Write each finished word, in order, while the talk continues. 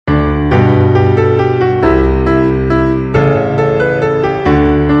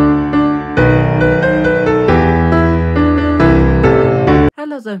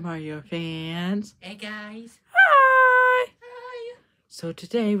our fans. Hey guys. Hi! Hi. So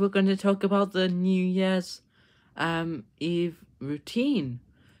today we're going to talk about the New Year's Eve routine,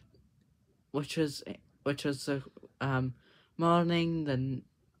 which is the morning,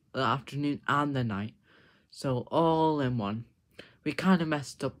 the afternoon, and the night. So all in one. We kind of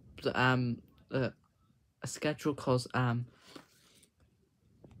messed up the schedule cause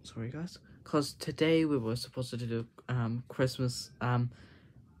sorry guys, cause today we were supposed to do Christmas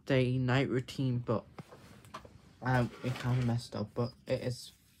day night routine, but we kind of messed up, but it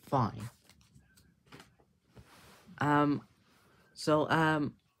is fine. So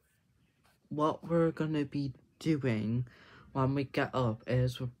what we're gonna be doing when we get up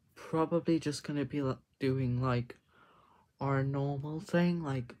is we're probably just gonna be doing like our normal thing,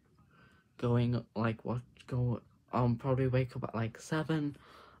 like probably wake up at like 7.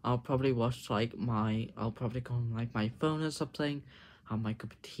 I'll probably watch I'll probably go on like my phone or something, have my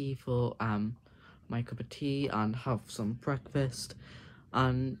cup of tea and have some breakfast.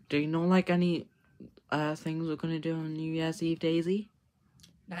 And do you know like any things we're gonna do on New Year's Eve, Daisy?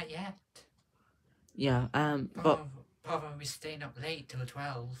 Not yet. Yeah, but Probably staying up late till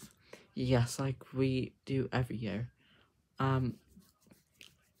 12. yes, like we do every year.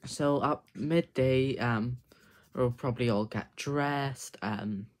 So at midday, we'll probably all get dressed.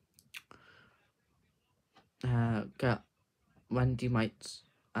 Get Wendy might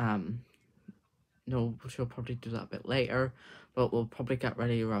no, she'll probably do that a bit later, but we'll probably get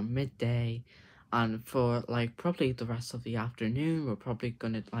ready around midday, and for like probably the rest of the afternoon, we're probably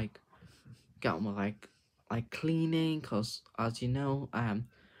gonna like get on with like cleaning, cause as you know,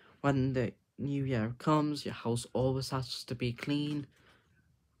 when the new year comes, your house always has to be clean.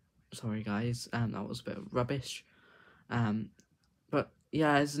 Sorry guys, that was a bit of rubbish. But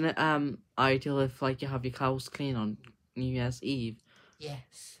yeah, isn't it ideal if like you have your house clean on New Year's Eve?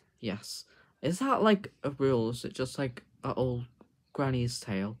 Yes. Yes. Is that like a rule? Is it just like an old granny's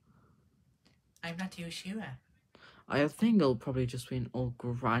tale? I'm not too sure. I think it'll probably just be an old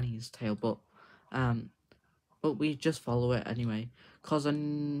granny's tale, but we just follow it anyway. Cause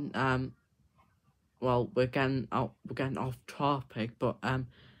well, we're getting off topic, but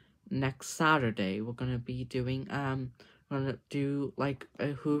next Saturday we're gonna be doing we're gonna do like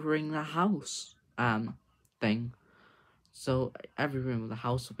a hoovering the house thing. So every room of the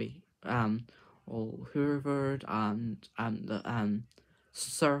house will be all hoovered, and the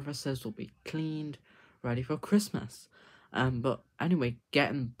surfaces will be cleaned, ready for Christmas. But anyway,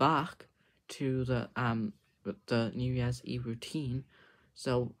 getting back to the New Year's Eve routine,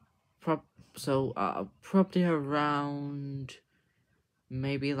 so probably around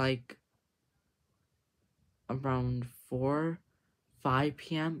maybe like around 5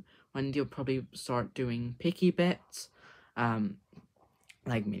 p.m. when you'll probably start doing picky bits,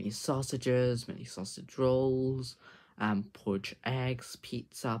 like mini sausages, mini sausage rolls, poached eggs,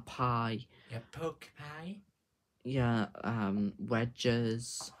 pizza, pie. Your poke pie? Yeah,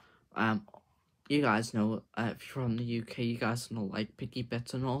 wedges. You guys know, if you're from the UK, you guys know like picky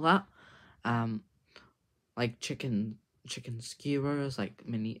bits and all that. Like chicken skewers, like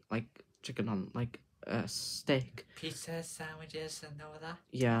chicken on like a stick. Pizza, sandwiches and all that?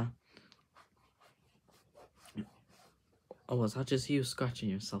 Yeah. Oh, was that just you scratching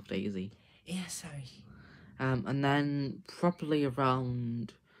yourself, Daisy? Yeah, sorry. And then probably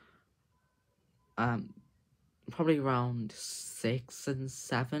around 6 and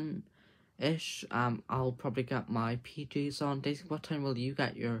 7 ish. I'll probably get my PJs on. Daisy, what time will you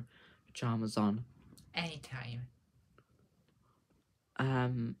get your pajamas on? Anytime. I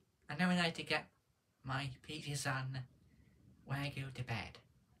know I like to get my PJs on when I go to bed.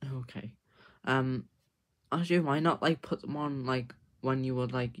 Okay. Actually, why not like put them on like when you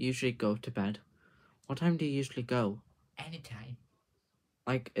would like usually go to bed? What time do you usually go? Anytime.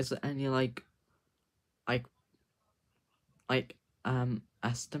 Like, is there any like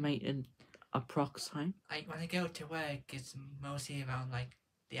estimated approx time? Like when I go to work, it's mostly around like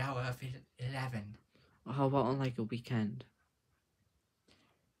the hour of 11. How about on like a weekend?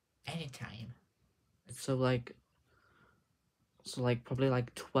 Anytime. So probably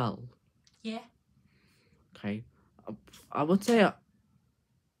like 12. Yeah. Okay. I would say.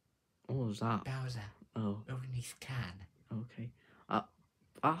 What was that? Bowser. Oh. Opening his can. Okay. At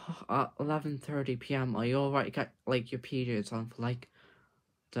 11:30 p.m. Are you alright? Get like your periods on for like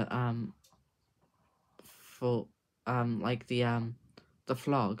the like the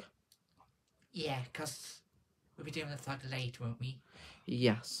vlog? Yeah, cause we'll be doing the vlog late, won't we?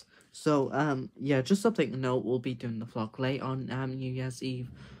 Yes. So yeah, just something to note. We'll be doing the vlog late on New Year's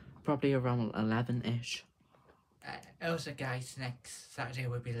Eve, probably around 11ish. Also, guys, next Saturday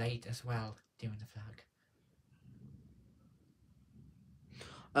we'll be late as well doing the vlog.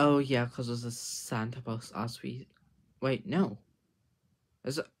 Oh yeah, because there's a Santa bus as we. Wait, no.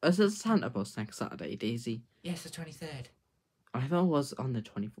 Is it Santa bus next Saturday, Daisy? Yes, the 23rd. I thought it was on the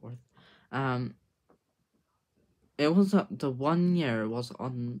 24th. Um, it was the 1 year was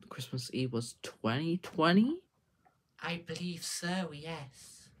on Christmas Eve was 2020. I believe so,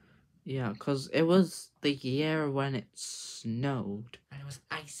 yes. Yeah, because it was the year when it snowed. And it was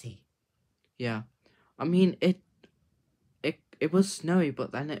icy. Yeah, I mean it was snowy,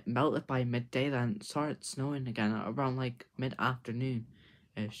 but then it melted by midday. Then it started snowing again around like mid-afternoon,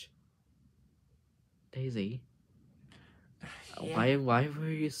 ish. Daisy, Yeah, why were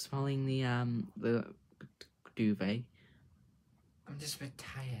you smelling the duvet? I'm just a bit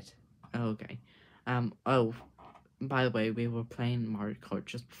tired. Okay, oh, by the way, we were playing Mario Kart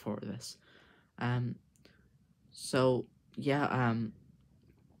just before this. So yeah,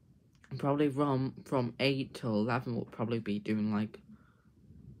 probably from 8 till 11 we'll probably be doing like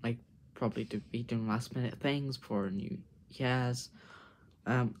probably to be doing last minute things for New Year's,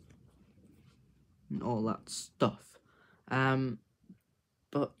 and all that stuff.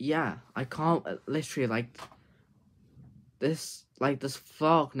 But yeah, I can't literally this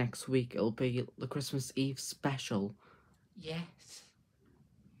vlog next week. It'll be the Christmas Eve special. Yes.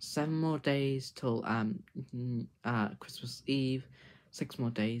 7 more days till Christmas Eve. 6 more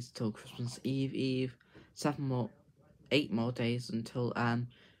days till Christmas Eve. 8 more days until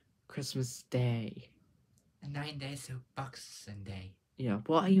Christmas Day. And 9 days to Boxing Day. Yeah,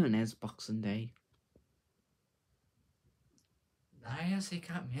 what even is Boxing Day? I honestly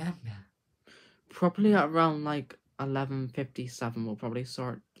can't remember. Probably at around like 11:57 we'll probably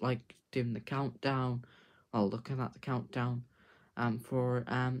start like doing the countdown, or looking at the countdown for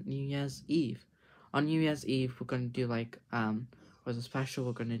New Year's Eve. On New Year's Eve we're gonna do like for the special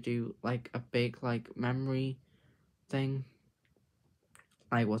we're gonna do like a big like memory thing,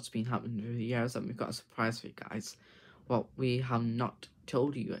 like what's been happening through the years, and we've got a surprise for you guys. What we have not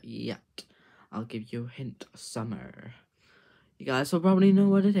told you yet. I'll give you a hint. Summer. You guys will probably know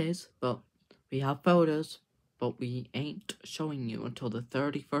what it is, but we have photos, but we ain't showing you until the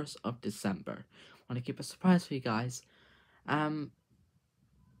 31st of December. Want to keep a surprise for you guys.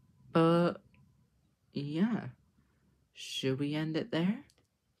 But yeah, should we end it there?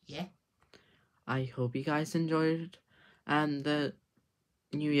 Yeah. I hope you guys enjoyed the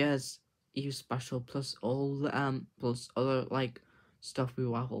New Year's Eve special, plus all plus other like stuff we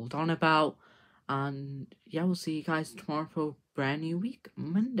waffled on about. And yeah, we'll see you guys tomorrow for a brand new week,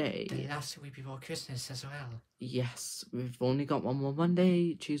 Monday. The last week before Christmas as well. Yes, we've only got one more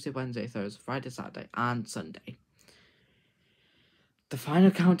Monday, Tuesday, Wednesday, Thursday, Friday, Saturday, and Sunday. The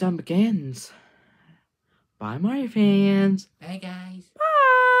final countdown begins. Bye, Mario fans. Bye, guys. Bye.